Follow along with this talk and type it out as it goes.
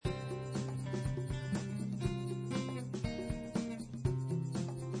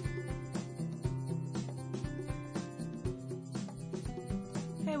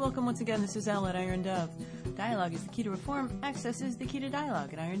welcome once again. This is Elle at Iron Dove. Dialogue is the key to reform. Access is the key to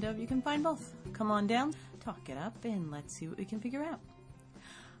dialogue. At Iron Dove, you can find both. Come on down, talk it up, and let's see what we can figure out.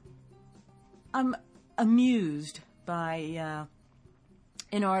 I'm amused by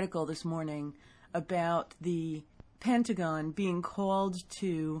an article this morning about the Pentagon being called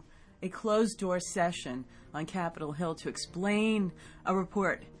to a closed-door session on Capitol Hill to explain a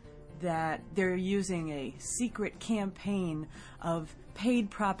report that they're using a secret campaign of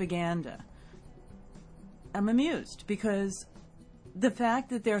paid propaganda. I'm amused because the fact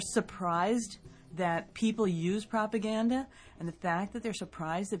that they're surprised that people use propaganda and the fact that they're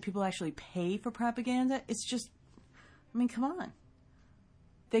surprised that people actually pay for propaganda, it's just, I mean, come on.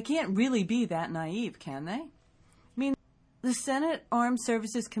 They can't really be that naive, can they? I mean, the Senate Armed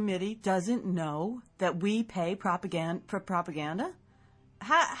Services Committee doesn't know that we pay for propaganda?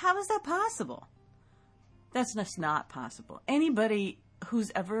 How is that possible? That's just not possible. Anybody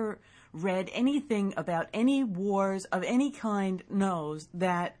who's ever read anything about any wars of any kind knows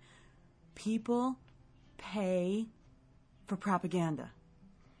that people pay for propaganda.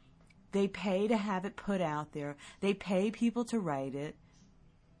 They pay to have it put out there. They pay people to write it.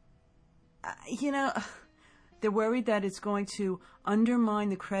 They're worried that it's going to undermine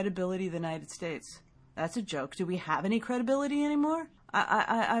the credibility of the United States. That's a joke. Do we have any credibility anymore?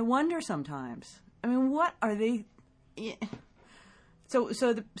 I wonder sometimes. I mean, what are they... So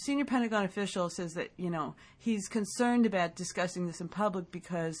the senior Pentagon official says that, he's concerned about discussing this in public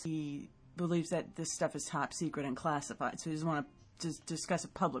because he believes that this stuff is top secret and classified. So he doesn't want to discuss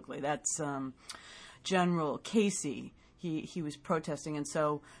it publicly. That's General Casey. He was protesting, and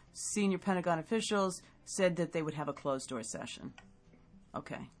so senior Pentagon officials said that they would have a closed-door session.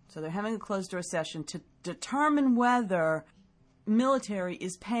 Okay, so they're having a closed-door session to determine whether military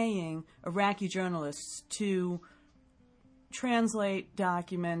is paying Iraqi journalists to translate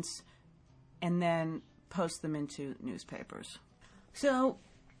documents and then post them into newspapers. So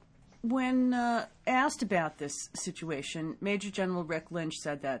when asked about this situation, Major General Rick Lynch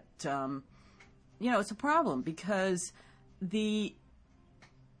said that, it's a problem because the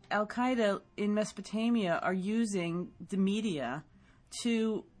Al-Qaeda in Mesopotamia are using the media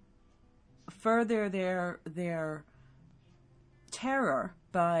to further their terror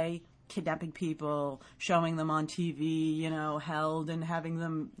by kidnapping people, showing them on TV, held and having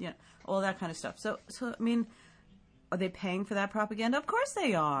them, all that kind of stuff. So I mean, are they paying for that propaganda? Of course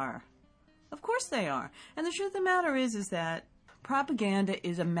they are. Of course they are. And the truth of the matter is that propaganda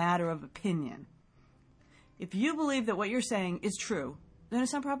is a matter of opinion. If you believe that what you're saying is true, then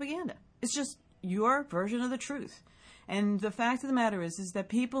it's not propaganda. It's just your version of the truth. And the fact of the matter is that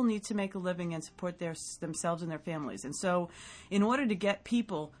people need to make a living and support themselves and their families. And so in order to get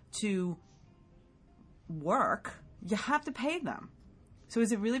people to work, you have to pay them. So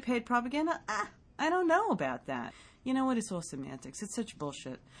is it really paid propaganda? I don't know about that. You know what? It's all semantics. It's such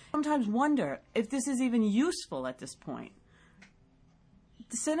bullshit. I sometimes wonder if this is even useful at this point.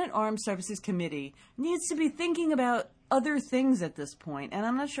 The Senate Armed Services Committee needs to be thinking about other things at this point, and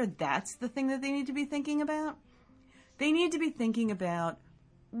I'm not sure that's the thing that they need to be thinking about. They need to be thinking about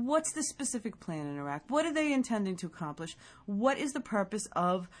what's the specific plan in Iraq? What are they intending to accomplish? What is the purpose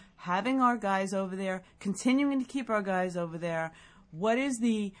of having our guys over there, continuing to keep our guys over there? What is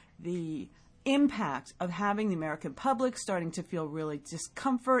the impact of having the American public starting to feel really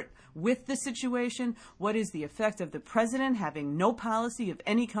discomfort with the situation? What is the effect of the president having no policy of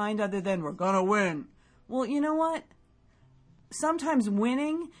any kind other than we're going to win? Well, you know what? Sometimes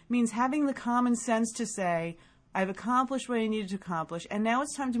winning means having the common sense to say, I've accomplished what I needed to accomplish, and now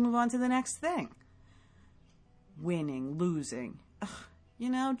it's time to move on to the next thing. Winning, losing.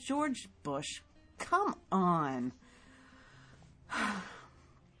 Ugh, George Bush, come on.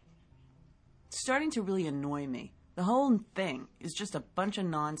 It's starting to really annoy me. The whole thing is just a bunch of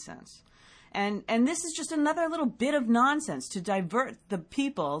nonsense. And this is just another little bit of nonsense to divert the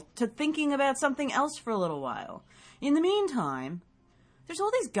people to thinking about something else for a little while. In the meantime, there's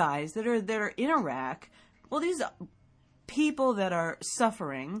all these guys that are in Iraq. Well, these people that are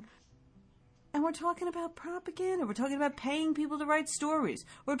suffering, and we're talking about propaganda. We're talking about paying people to write stories.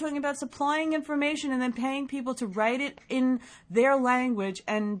 We're talking about supplying information and then paying people to write it in their language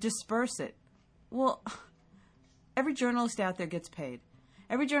and disperse it. Well, every journalist out there gets paid.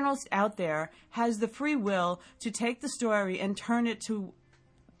 Every journalist out there has the free will to take the story and turn it to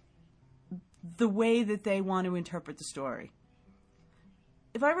the way that they want to interpret the story.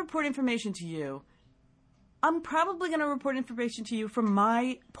 If I report information to you, I'm probably going to report information to you from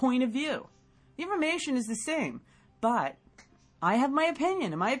my point of view. The information is the same, but I have my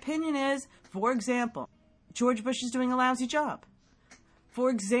opinion. And my opinion is, for example, George Bush is doing a lousy job. For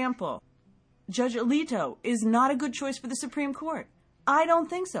example, Judge Alito is not a good choice for the Supreme Court. I don't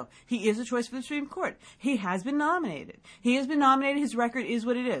think so. He is a choice for the Supreme Court. He has been nominated. He has been nominated. His record is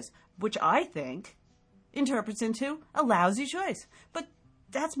what it is, which I think interprets into a lousy choice. But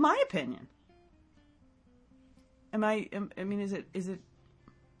that's my opinion. Is it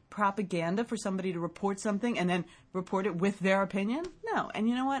propaganda for somebody to report something and then report it with their opinion? No. And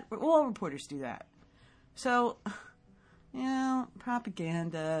you know what? All reporters do that. So,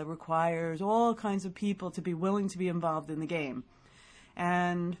 propaganda requires all kinds of people to be willing to be involved in the game.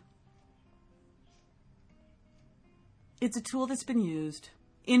 And it's a tool that's been used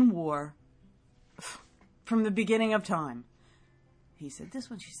in war from the beginning of time. He said this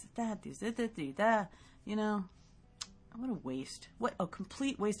one, she said that, that. What a waste. What a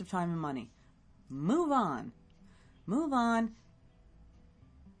complete waste of time and money. Move on. Move on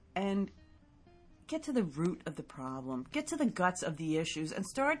and get to the root of the problem. Get to the guts of the issues and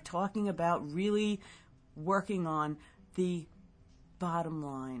start talking about really working on the bottom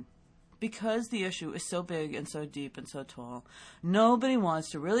line. Because the issue is so big and so deep and so tall, nobody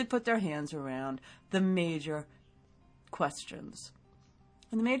wants to really put their hands around the major questions.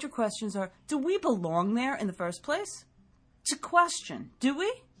 And the major questions are, do we belong there in the first place? It's a question. Do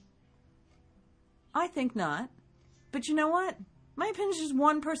we? I think not. But you know what? My opinion is just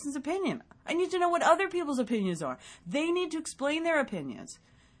one person's opinion. I need to know what other people's opinions are. They need to explain their opinions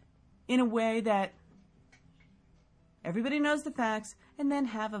in a way that everybody knows the facts, and then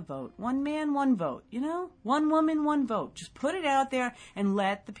have a vote. One man, one vote, One woman, one vote. Just put it out there and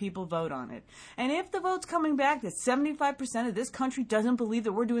let the people vote on it. And if the vote's coming back that 75% of this country doesn't believe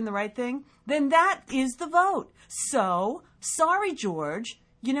that we're doing the right thing, then that is the vote. So, sorry, George.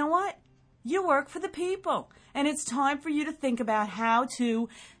 You know what? You work for the people. And it's time for you to think about how to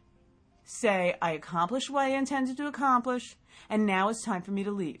say, I accomplished what I intended to accomplish, and now it's time for me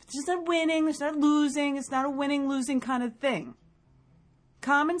to leave. It's not winning, it's not losing, it's not a winning-losing kind of thing.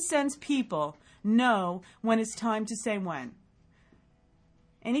 Common sense people know when it's time to say when.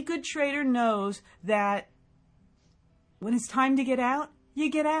 Any good trader knows that when it's time to get out, you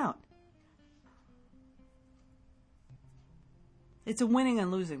get out. It's a winning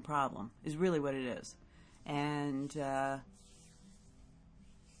and losing problem, is really what it is. And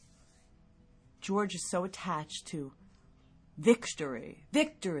George is so attached to victory,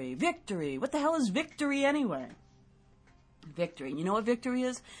 victory, victory. What the hell is victory anyway? Victory. You know what victory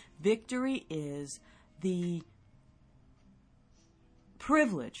is? Victory is the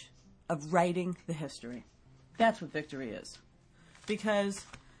privilege of writing the history. That's what victory is. Because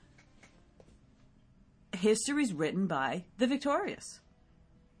history is written by the victorious.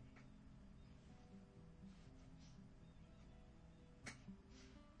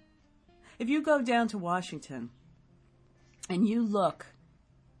 If you go down to Washington and you look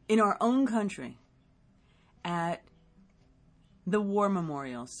in our own country at the war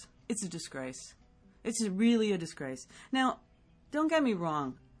memorials, it's a disgrace. It's really a disgrace. Now, don't get me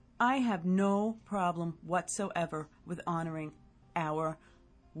wrong. I have no problem whatsoever with honoring our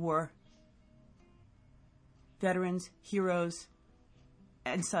war veterans, heroes,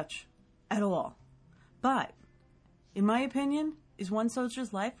 and such at all. But, in my opinion, is one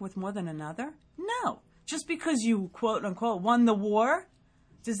soldier's life worth more than another? No. Just because you, quote unquote, won the war,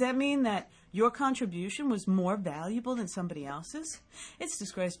 does that mean that your contribution was more valuable than somebody else's? It's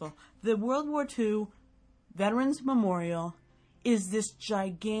disgraceful. The World War II Veterans Memorial is this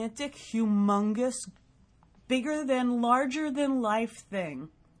gigantic, humongous, bigger than, larger than life thing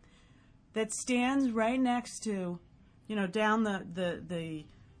that stands right next to, down the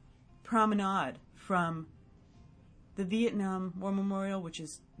promenade from the Vietnam War Memorial, which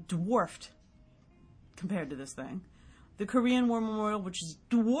is dwarfed compared to this thing. The Korean War Memorial, which is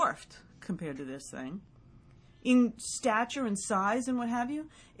dwarfed compared to this thing. In stature and size and what have you,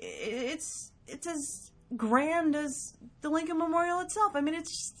 it's as grand as the Lincoln Memorial itself. I mean,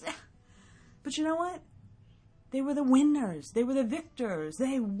 it's just... But you know what? They were the winners. They were the victors.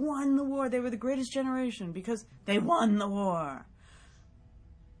 They won the war. They were the greatest generation because they won the war.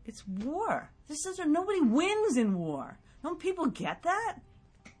 It's war. Nobody wins in war. Don't people get that?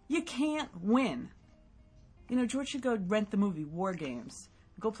 You can't win. George should go rent the movie War Games.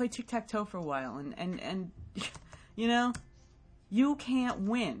 Go play tic-tac-toe for a while. And you can't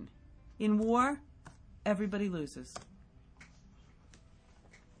win. In war, everybody loses.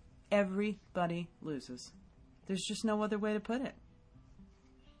 Everybody loses. There's just no other way to put it.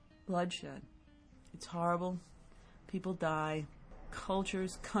 Bloodshed. It's horrible. People die.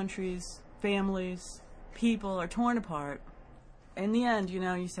 Cultures, countries, families, people are torn apart. In the end,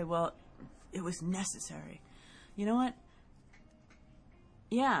 you say, well, it was necessary. You know what?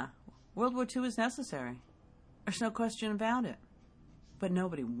 Yeah, World War II was necessary. There's no question about it. But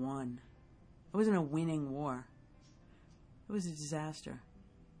nobody won. It wasn't a winning war. It was a disaster.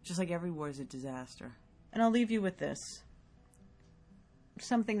 Just like every war is a disaster. And I'll leave you with this.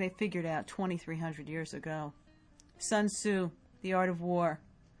 Something they figured out 2,300 years ago. Sun Tzu, The Art of War.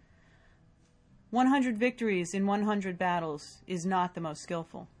 100 victories in 100 battles is not the most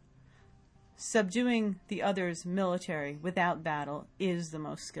skillful. Subduing the other's military without battle is the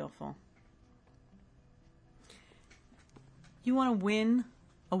most skillful. You want to win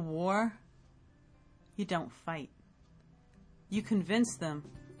a war? You don't fight. You convince them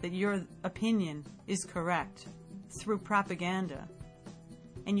that your opinion is correct through propaganda,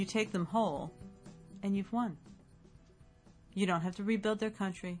 and you take them whole, and you've won. You don't have to rebuild their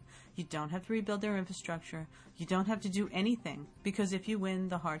country. You don't have to rebuild their infrastructure. You don't have to do anything, because if you win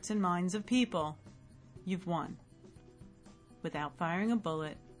the hearts and minds of people, you've won. Without firing a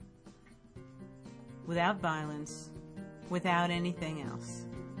bullet, without violence, without anything else.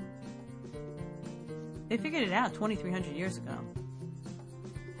 They figured it out 2,300 years ago.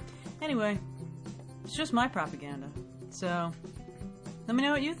 Anyway, it's just my propaganda. So, let me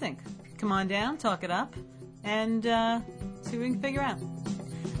know what you think. Come on down, talk it up, and see what we can figure out.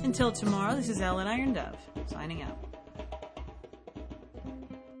 Until tomorrow, this is Ellen Iron Dove, signing out.